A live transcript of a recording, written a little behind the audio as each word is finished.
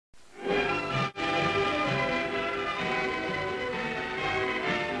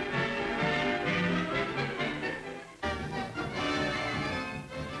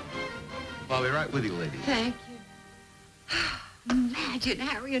I'll be right with you, lady. Thank you. Imagine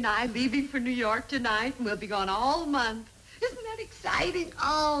Harry and I leaving for New York tonight, and we'll be gone all month. Isn't that exciting?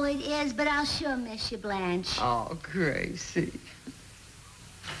 Oh, it is, but I'll sure miss you, Blanche. Oh, Gracie.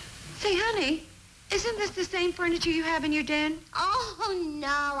 Say, honey, isn't this the same furniture you have in your den? Oh,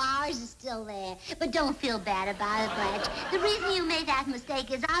 no, ours is still there. But don't feel bad about it, Blanche. The reason you made that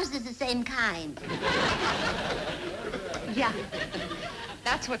mistake is ours is the same kind. Yeah,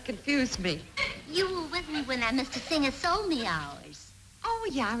 that's what confused me. You were with me when that Mr. Singer sold me ours. Oh,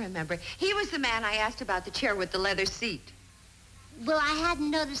 yeah, I remember. He was the man I asked about the chair with the leather seat. Well, I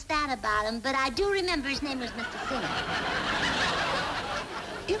hadn't noticed that about him, but I do remember his name was Mr. Singer.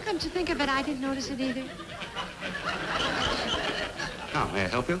 You come to think of it, I didn't notice it either. Now, may I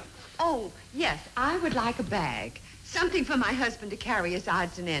help you? Oh, yes, I would like a bag. Something for my husband to carry his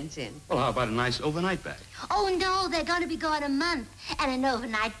odds and ends in. Well, how about a nice overnight bag? Oh, no, they're going to be gone a month. And an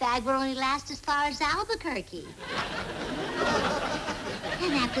overnight bag will only last as far as Albuquerque.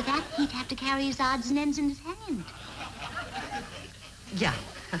 And after that, he'd have to carry his odds and ends in his hand. Yeah.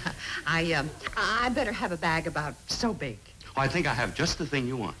 I better have a bag about so big. Oh, I think I have just the thing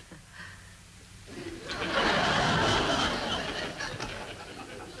you want.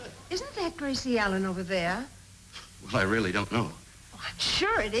 Isn't that Gracie Allen over there? Well, I really don't know. Oh, I'm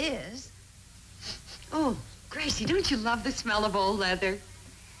sure it is. Oh, Gracie, don't you love the smell of old leather?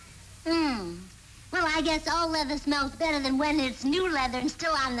 Well, I guess old leather smells better than when it's new leather and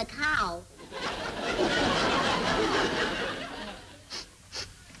still on the cow.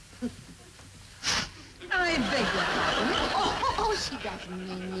 I beg your pardon. Oh, she doesn't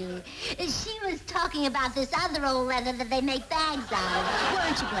mean you. She was talking about this other old leather that they make bags out of.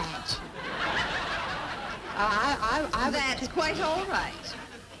 Weren't you, Blanche? That's quite all right.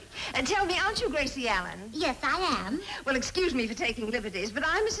 Tell me, aren't you Gracie Allen? Yes, I am. Well, excuse me for taking liberties, but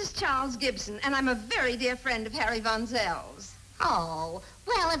I'm Mrs. Charles Gibson, and I'm a very dear friend of Harry Von Zell's. Oh,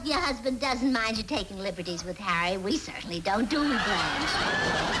 well, if your husband doesn't mind you taking liberties with Harry, we certainly don't, do we, Blanche?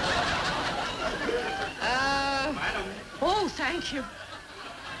 Madam. Oh, thank you.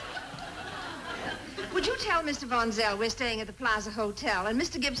 Would you tell Mr. Von Zell we're staying at the Plaza Hotel, and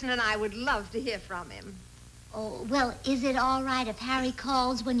Mr. Gibson and I would love to hear from him. Oh, well, is it all right if Harry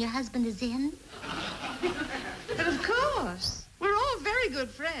calls when your husband is in? But of course. We're all very good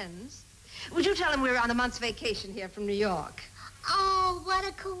friends. Would you tell him we're on a month's vacation here from New York? Oh, what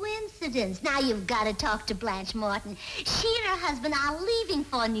a coincidence. Now you've got to talk to Blanche Morton. She and her husband are leaving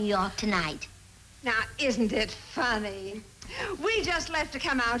for New York tonight. Now, isn't it funny? We just left to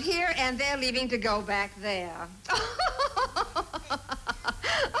come out here, and they're leaving to go back there.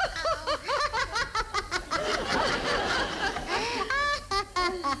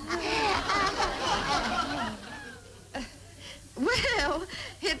 Well,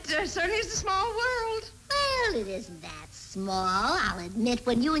 it certainly is a small world. Well, it isn't that small. I'll admit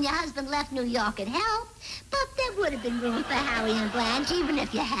when you and your husband left New York it helped, but there would have been room for Harry and Blanche even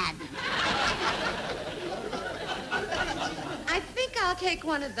if you hadn't. I think I'll take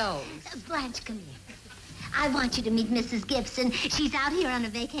one of those. Blanche, come here. I want you to meet Mrs. Gibson. She's out here on a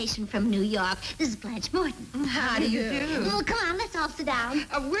vacation from New York. This is Blanche Morton. How do you do? Well, come on, let's all sit down.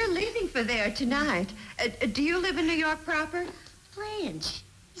 We're leaving for there tonight. Do you live in New York proper? Blanche,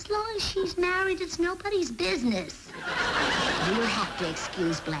 as long as she's married, it's nobody's business. You'll have to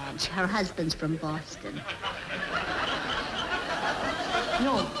excuse Blanche. Her husband's from Boston.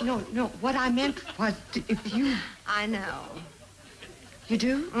 No. What I meant was if you... I know. You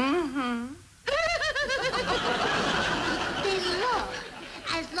do? Mm-hmm. Then look,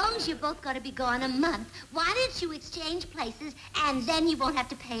 as long as you're both going to be gone a month, why don't you exchange places and then you won't have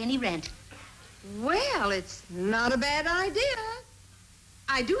to pay any rent? Well, it's not a bad idea.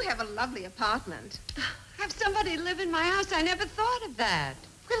 I do have a lovely apartment. Have somebody live in my house? I never thought of that.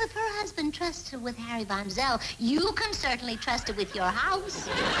 Well, if her husband trusts her with Harry Von Zell, you can certainly trust her with your house.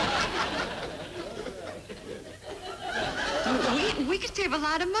 We could save a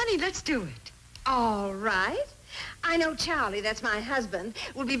lot of money. Let's do it. All right. I know Charlie, that's my husband,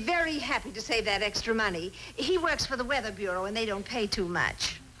 will be very happy to save that extra money. He works for the Weather Bureau, and they don't pay too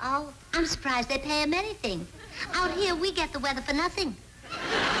much. Oh, I'm surprised they pay him anything. Out here, we get the weather for nothing.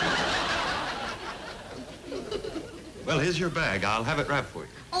 Well, here's your bag. I'll have it wrapped for you.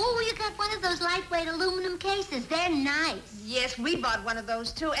 Oh, you got one of those lightweight aluminum cases. They're nice. Yes, we bought one of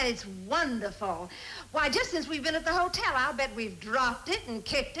those, too, and it's wonderful. Why, just since we've been at the hotel, I'll bet we've dropped it and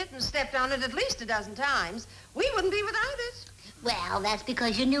kicked it and stepped on it at least a dozen times. We wouldn't be without it. Well, that's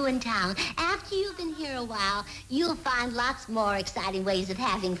because you're new in town. After you've been here a while, you'll find lots more exciting ways of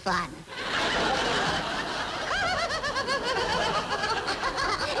having fun.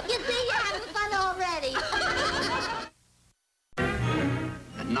 You see, you're having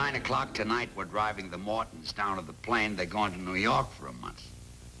 9 o'clock tonight, we're driving the Mortons down to the plane. They're going to New York for a month.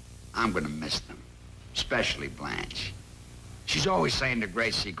 I'm gonna miss them, especially Blanche. She's always saying to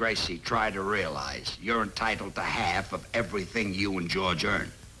Gracie, Gracie, try to realize you're entitled to half of everything you and George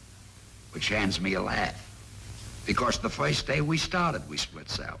earn, which hands me a laugh. Because the first day we started, we split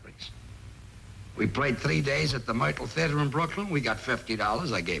salaries. We played 3 days at the Morton Theater in Brooklyn. We got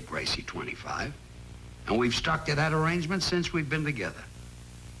 $50. I gave Gracie $25. And we've stuck to that arrangement since we've been together.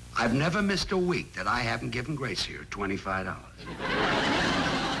 I've never missed a week that I haven't given Gracie her $25.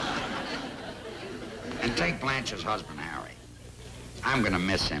 And take Blanche's husband, Harry. I'm gonna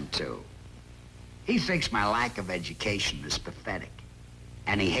miss him, too. He thinks my lack of education is pathetic,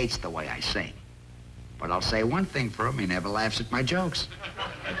 and he hates the way I sing. But I'll say one thing for him, he never laughs at my jokes.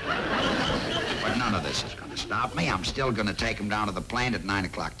 But none of this is gonna stop me. I'm still gonna take him down to the plane at 9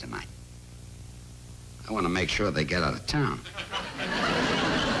 o'clock tonight. I want to make sure they get out of town.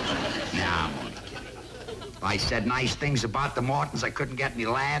 Nah, I'm only kidding. If I said nice things about the Mortons, I couldn't get any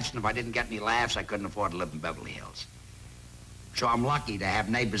laughs, and if I didn't get any laughs, I couldn't afford to live in Beverly Hills. So I'm lucky to have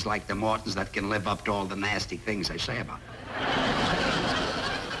neighbors like the Mortons that can live up to all the nasty things I say about them.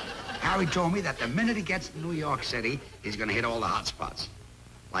 Harry told me that the minute he gets to New York City, he's going to hit all the hot spots,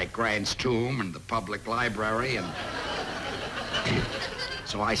 like Grant's Tomb and the Public Library, and...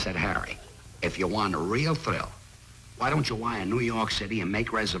 So I said, Harry, if you want a real thrill, why don't you wire New York City and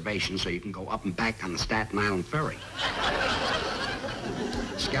make reservations so you can go up and back on the Staten Island ferry?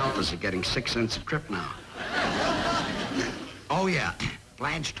 Scalpers are getting 6 cents a trip now. Oh, yeah.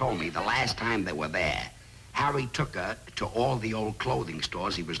 Blanche told me the last time they were there, Harry took her to all the old clothing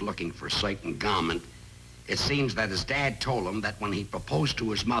stores. He was looking for a certain garment. It seems that his dad told him that when he proposed to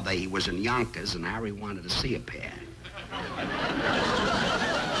his mother, he was in Yonkers, and Harry wanted to see a pair.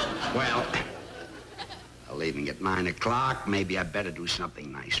 Well, they're leaving at 9 o'clock. Maybe I better do something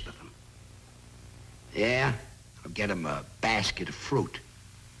nice for them. Yeah, I'll get them a basket of fruit.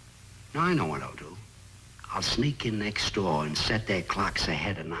 No, I know what I'll do. I'll sneak in next door and set their clocks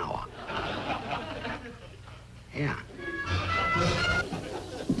ahead an hour. Yeah.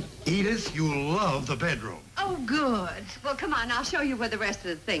 Edith, you'll love the bedroom. Oh, good. Well, come on, I'll show you where the rest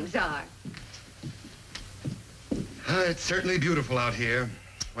of the things are. It's certainly beautiful out here.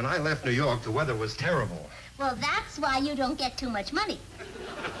 When I left New York, the weather was terrible. Well, that's why you don't get too much money.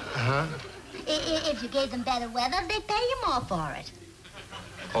 Huh? If you gave them better weather, they'd pay you more for it.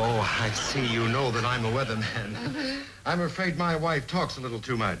 Oh, I see. You know that I'm a weatherman. I'm afraid my wife talks a little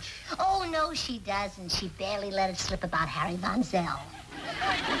too much. Oh, no, she doesn't. She barely let it slip about Harry Von Zell.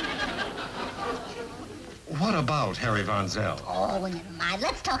 What about Harry Von Zell? Oh, never mind.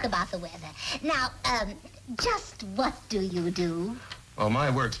 Let's talk about the weather. Now, just what do you do? Well, my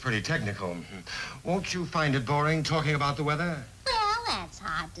work's pretty technical. Won't you find it boring talking about the weather? Well, that's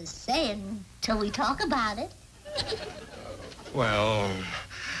hard to say until we talk about it. Well,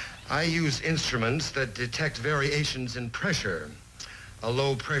 I use instruments that detect variations in pressure. A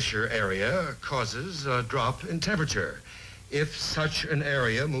low-pressure area causes a drop in temperature. If such an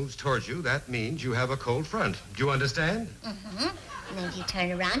area moves towards you, that means you have a cold front. Do you understand? Mm-hmm. And then if you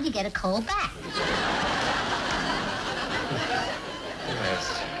turn around, you get a cold back.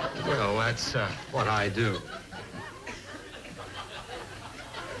 Yes. Well, that's what I do.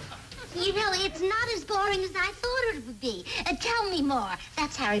 You know, it's not as boring as I thought it would be. Tell me more.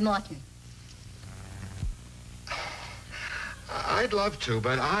 That's Harry Morton. I'd love to,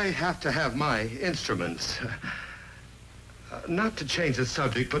 but I have to have my instruments. Not to change the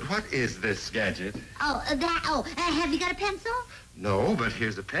subject, but what is this gadget? Have you got a pencil? No, but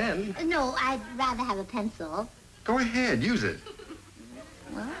here's a pen. No, I'd rather have a pencil. Go ahead, use it.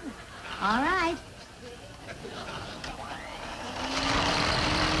 Well, all right.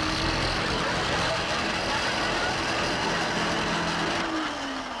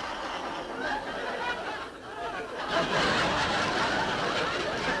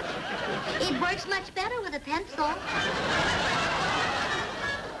 It works much better with a pencil.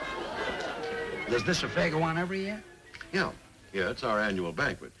 Does this affair go on every year? Yeah, it's our annual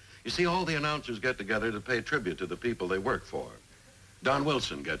banquet. You see, all the announcers get together to pay tribute to the people they work for. Don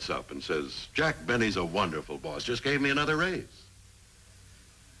Wilson gets up and says, Jack Benny's a wonderful boss, just gave me another raise.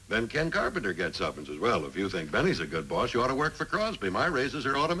 Then Ken Carpenter gets up and says, well, if you think Benny's a good boss, you ought to work for Crosby. My raises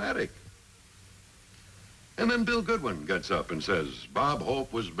are automatic. And then Bill Goodwin gets up and says, Bob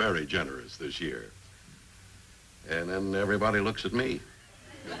Hope was very generous this year. And then everybody looks at me.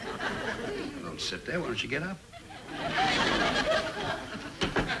 Don't sit there. Why don't you get up?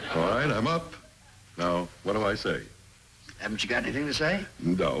 All right, I'm up. Now, what do I say? Haven't you got anything to say?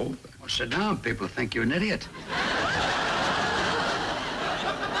 No. Well, sit down. People think you're an idiot.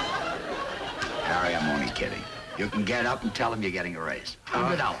 Harry, I'm only kidding. You can get up and tell him you're getting a raise.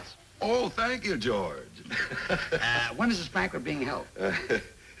 $100. Oh, thank you, George. When is this banquet being held?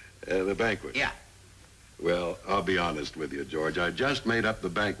 The banquet? Yeah. Well, I'll be honest with you, George. I just made up the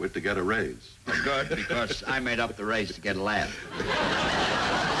banquet to get a raise. Well, good, because I made up the raise to get a laugh.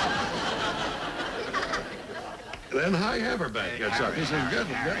 Then high Haverbank gets up. He says, good.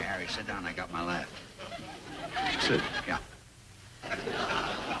 Harry, sit down. I got my laugh. Sit. Yeah.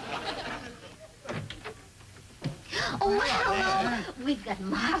 Oh, hello. We've got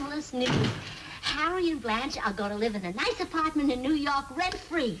marvelous news. Harry and Blanche are going to live in a nice apartment in New York,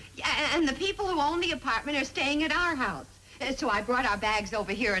 rent-free. Yeah, and the people who own the apartment are staying at our house. So I brought our bags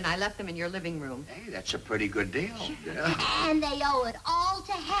over here, and I left them in your living room. Hey, that's a pretty good deal. And they owe it all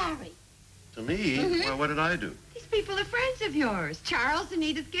to Harry. To me? Well, what did I do? These people are friends of yours, Charles and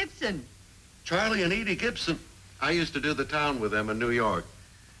Edith Gibson. Charlie and Edie Gibson. I used to do the town with them in New York.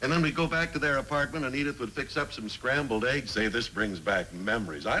 And then we'd go back to their apartment, and Edith would fix up some scrambled eggs, say this brings back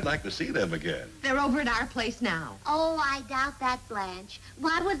memories. I'd like to see them again. They're over at our place now. Oh, I doubt that, Blanche.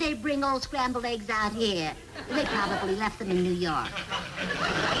 Why would they bring old scrambled eggs out here? They probably left them in New York.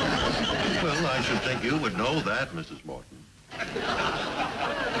 Well, I should think you would know that, Mrs. Morton.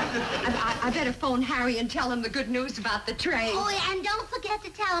 I better phone Harry and tell him the good news about the train. Oh, and don't forget to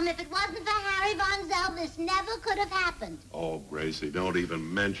tell him if it wasn't for Harry Von Zell, this never could have happened. Oh, Gracie, don't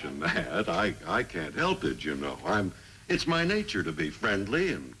even mention that. I can't help it, you know. It's my nature to be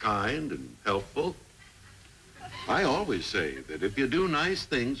friendly and kind and helpful. I always say that if you do nice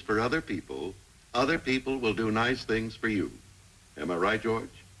things for other people will do nice things for you. Am I right, George?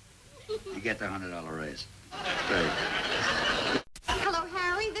 You get the $100 raise. Thanks. Hello,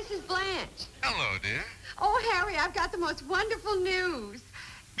 Harry. This is Blanche. Hello, dear. Oh, Harry, I've got the most wonderful news.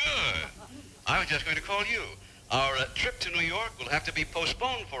 Good. I was just going to call you. Our trip to New York will have to be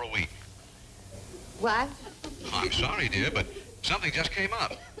postponed for a week. What? Oh, I'm sorry, dear, but something just came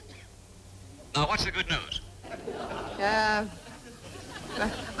up. Now, what's the good news? An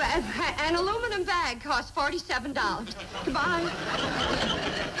aluminum bag costs $47. Goodbye.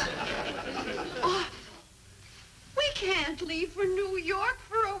 Oh, we can't leave for New York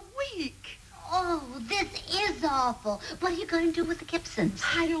for a week. Oh, this is awful. What are you going to do with the Gibsons?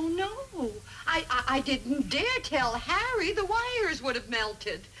 I don't know. I didn't dare tell Harry. The wires would have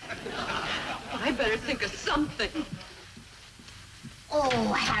melted. I better think of something.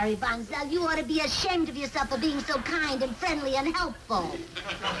 Oh, Harry Von Zell, you ought to be ashamed of yourself for being so kind and friendly and helpful.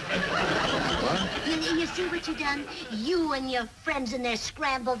 What? You see what you've done? You and your friends and their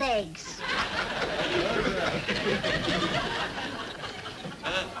scrambled eggs.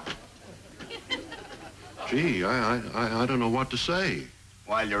 Gee, I don't know what to say.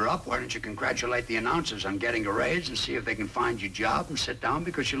 While you're up, why don't you congratulate the announcers on getting a raise and see if they can find you a job and sit down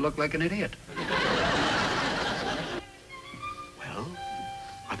because you look like an idiot. Well,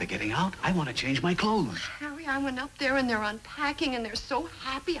 are they getting out? I want to change my clothes. Harry, I went up there and they're unpacking and they're so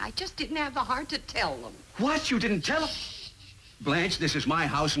happy. I just didn't have the heart to tell them. What? You didn't tell them? Blanche, this is my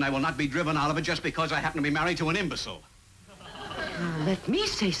house and I will not be driven out of it just because I happen to be married to an imbecile. Let me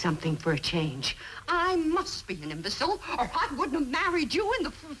say something for a change. I must be an imbecile, or I wouldn't have married you in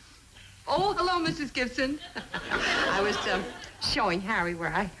the... Oh, hello, Mrs. Gibson. I was showing Harry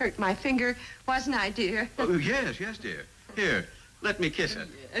where I hurt my finger, wasn't I, dear? Oh, yes, dear. Here, let me kiss it.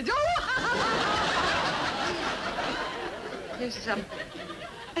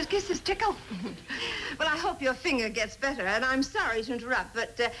 His kisses tickle. Well, I hope your finger gets better, and I'm sorry to interrupt,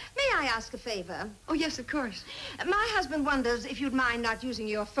 but may I ask a favor? Oh, yes, of course. My husband wonders if you'd mind not using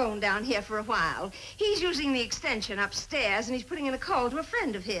your phone down here for a while. He's using the extension upstairs, and he's putting in a call to a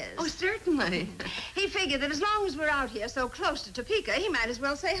friend of his. Oh, certainly. He figured that as long as we're out here so close to Topeka, he might as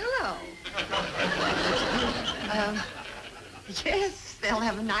well say hello. Yes, they'll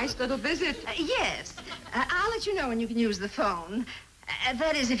have a nice little visit. Yes. I'll let you know when you can use the phone.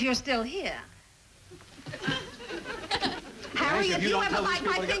 That is, if you're still here. Harry, Yes, if you you don't ever tell these bite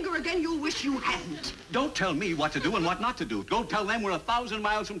my people to finger again, you'll wish you hadn't. Don't tell me what to do and what not to do. Go tell them we're 1,000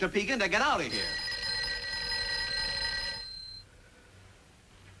 miles from Topeka and to get out of here.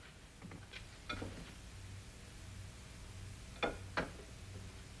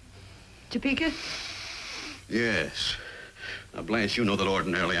 Topeka? Yes. Now, Blanche, you know that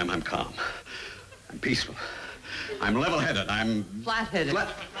ordinarily I'm calm. I'm peaceful. I'm level-headed. I'm... Flat-headed.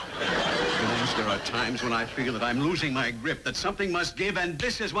 Blanche, there are times when I feel that I'm losing my grip, that something must give, and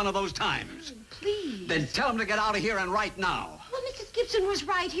this is one of those times. Please. Then tell them to get out of here and right now. Well, Mrs. Gibson was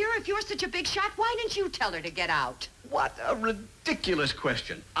right here. If you're such a big shot, why didn't you tell her to get out? What a ridiculous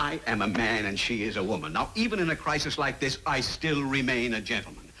question. I am a man and she is a woman. Now, even in a crisis like this, I still remain a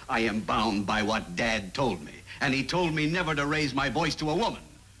gentleman. I am bound by what Dad told me. And he told me never to raise my voice to a woman.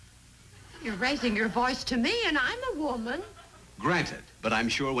 You're raising your voice to me, and I'm a woman. Granted, but I'm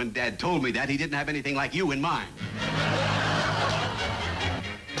sure when Dad told me that, he didn't have anything like you in mind.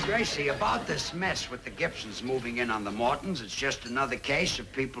 Gracie, about this mess with the Gibsons moving in on the Mortons, it's just another case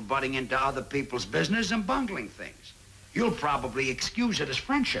of people butting into other people's business and bungling things. You'll probably excuse it as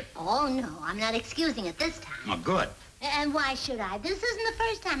friendship. Oh, no, I'm not excusing it this time. Well, good. And why should I? This isn't the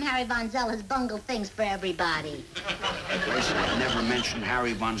first time Harry Von Zell has bungled things for everybody. Gracie, I never mentioned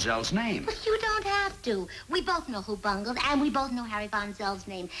Harry Von Zell's name. But you don't have to. We both know who bungled, and we both know Harry Von Zell's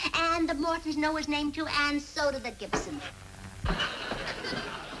name. And the Mortons know his name, too, and so do the Gibsons.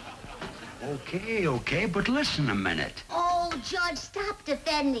 Okay, but listen a minute. Oh, George, stop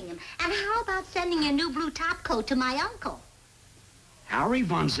defending him. And how about sending your new blue top coat to my uncle? Harry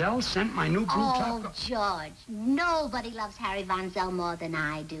Von Zell sent my new blue top coat? Oh, George, nobody loves Harry Von Zell more than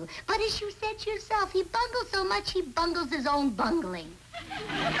I do. But as you said yourself, he bungles so much he bungles his own bungling.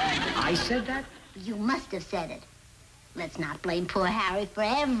 I said that? You must have said it. Let's not blame poor Harry for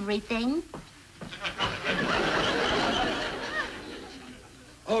everything.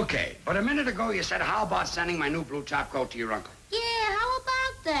 Okay, but a minute ago you said, how about sending my new blue top coat to your uncle? Yeah, how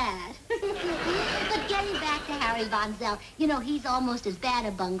about that? But getting back to Harry Von Zell, you know, he's almost as bad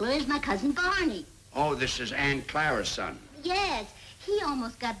a bungler as my cousin Barney. Oh, this is Aunt Clara's son. Yes, he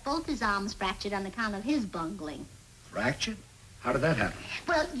almost got both his arms fractured on account of his bungling. Fractured? How did that happen?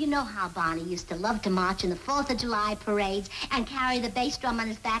 Well, you know how Barney used to love to march in the 4th of July parades and carry the bass drum on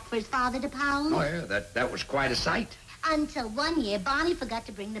his back for his father to pound? Oh, yeah, that was quite a sight. Until one year, Barney forgot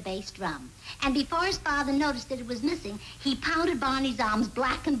to bring the bass drum. And before his father noticed that it was missing, he pounded Barney's arms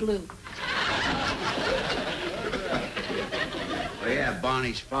black and blue. Oh, yeah,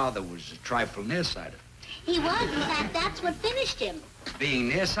 Barney's father was a trifle nearsighted. He was. In fact, that's what finished him. Being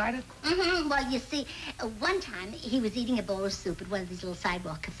nearsighted? Mm-hmm. Well, you see, one time he was eating a bowl of soup at one of these little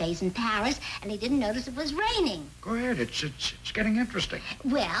sidewalk cafes in Paris, and he didn't notice it was raining. Go ahead. It's getting interesting.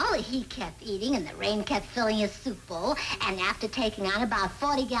 Well, he kept eating, and the rain kept filling his soup bowl, and after taking on about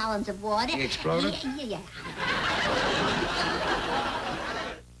 40 gallons of water... He exploded? Yeah.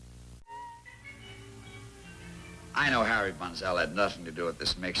 I know Harry Von Zell had nothing to do with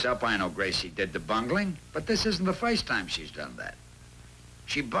this mix-up. I know Gracie did the bungling, but this isn't the first time she's done that.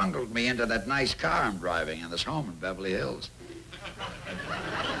 She bungled me into that nice car I'm driving in this home in Beverly Hills.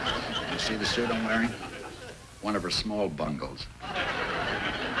 You see the suit I'm wearing? One of her small bungles.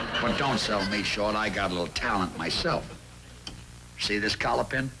 But don't sell me short. I got a little talent myself. See this collar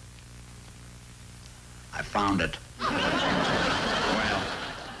pin? I found it. Well,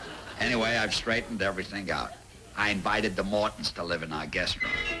 anyway, I've straightened everything out. I invited the Mortons to live in our guest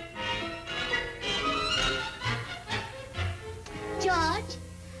room. George,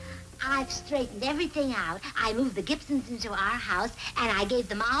 I've straightened everything out. I moved the Gibsons into our house, and I gave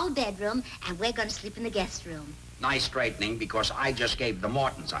them our bedroom, and we're going to sleep in the guest room. Nice straightening, because I just gave the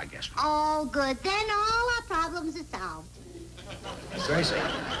Mortons our guest room. Oh, good. Then all our problems are solved. Gracie,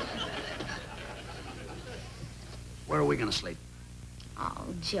 where are we going to sleep? Oh,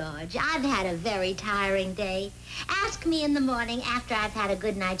 George, I've had a very tiring day. Ask me in the morning after I've had a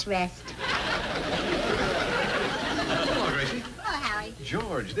good night's rest. Hello, Gracie. Oh, Harry.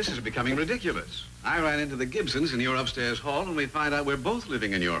 George, this is becoming ridiculous. I ran into the Gibsons in your upstairs hall, and we find out we're both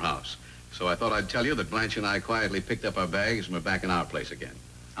living in your house. So I thought I'd tell you that Blanche and I quietly picked up our bags and we're back in our place again.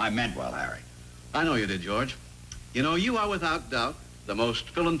 I meant well, Harry. I know you did, George. You know, you are without doubt the most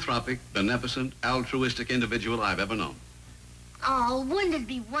philanthropic, beneficent, altruistic individual I've ever known. Oh, wouldn't it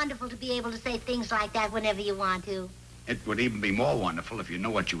be wonderful to be able to say things like that whenever you want to? It would even be more wonderful if you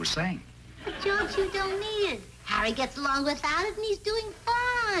knew what you were saying. But, George, you don't need it. Harry gets along without it, and he's doing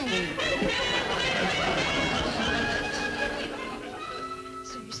fine.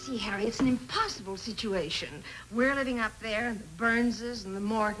 So you see, Harry, it's an impossible situation. We're living up there, and the Burnses and the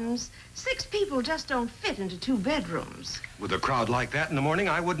Mortons. 6 people just don't fit into 2 bedrooms. With a crowd like that in the morning,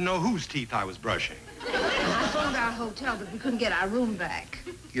 I wouldn't know whose teeth I was brushing. I phoned our hotel, but we couldn't get our room back.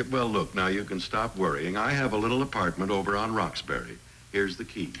 Yeah, well, look, now you can stop worrying. I have a little apartment over on Roxbury. Here's the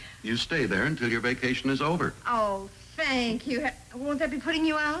key. You stay there until your vacation is over. Oh, thank you. Won't that be putting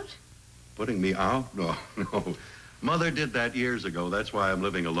you out? Putting me out? No, no. Mother did that years ago. That's why I'm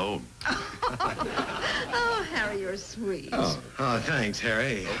living alone. Oh, Harry, you're sweet. Oh, thanks,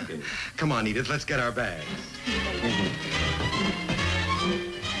 Harry. Okay. Come on, Edith, let's get our bags.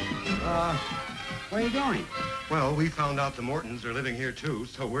 Where are you going? Well, we found out the Mortons are living here, too,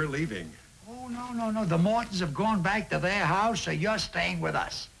 so we're leaving. Oh, no. The Mortons have gone back to their house, so you're staying with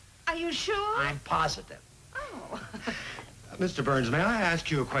us. Are you sure? I'm positive. Oh. Mr. Burns, may I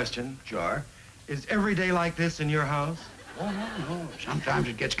ask you a question? Sure. Is every day like this in your house? Oh, no. Sometimes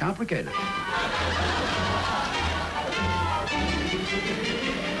it gets complicated.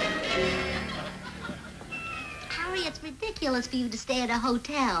 Harry, it's ridiculous for you to stay at a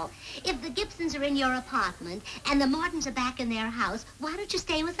hotel. If the Gibsons are in your apartment and the Mortons are back in their house, why don't you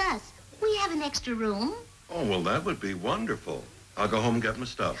stay with us? We have an extra room. Oh, well, that would be wonderful. I'll go home and get my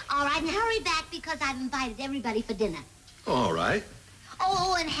stuff. All right, and hurry back because I've invited everybody for dinner. All right.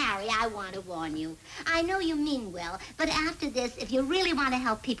 Oh, and Harry, I want to warn you. I know you mean well, but after this, if you really want to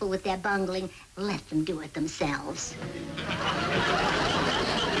help people with their bungling, let them do it themselves. I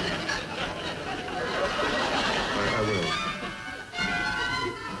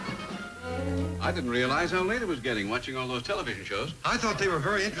will. I didn't realize how late it was getting watching all those television shows. I thought they were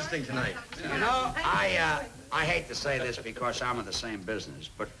very interesting tonight. You know, I hate to say this because I'm in the same business,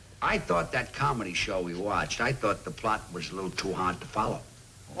 but I thought that comedy show we watched, I thought the plot was a little too hard to follow.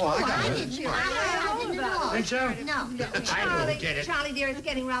 Oh, I got I it. didn't at all. Think so? No. I did it. Charlie, dear, it's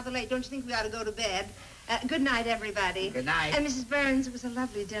getting rather late. Don't you think we ought to go to bed? Good night, everybody. Good night. And Mrs. Burns, it was a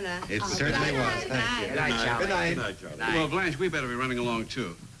lovely dinner. It certainly was. Thank you. Good night, Charlie. Good night. Good night, Charlie. Night. Well, Blanche, we better be running along,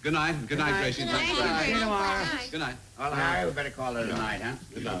 too. Good night. Good night, Gracie. Good night. See you tomorrow. Good night. Well, Harry, we better call it a night, huh?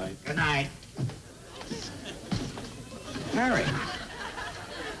 Good night. Good night. Harry,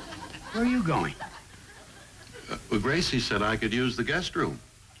 where are you going? Well, Gracie said I could use the guest room.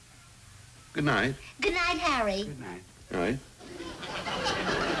 Good night. Good night, Harry. Good night. All right.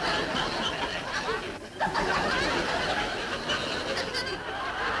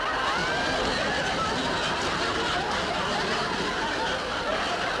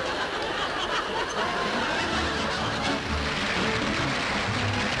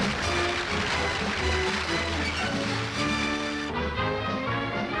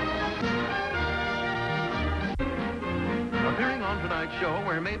 Appearing on tonight's show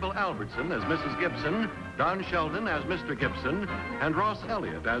were Mabel Albertson as Mrs. Gibson, Don Sheldon as Mr. Gibson, and Ross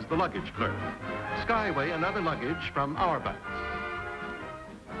Elliott as the luggage clerk. Skyway and other luggage from our backs.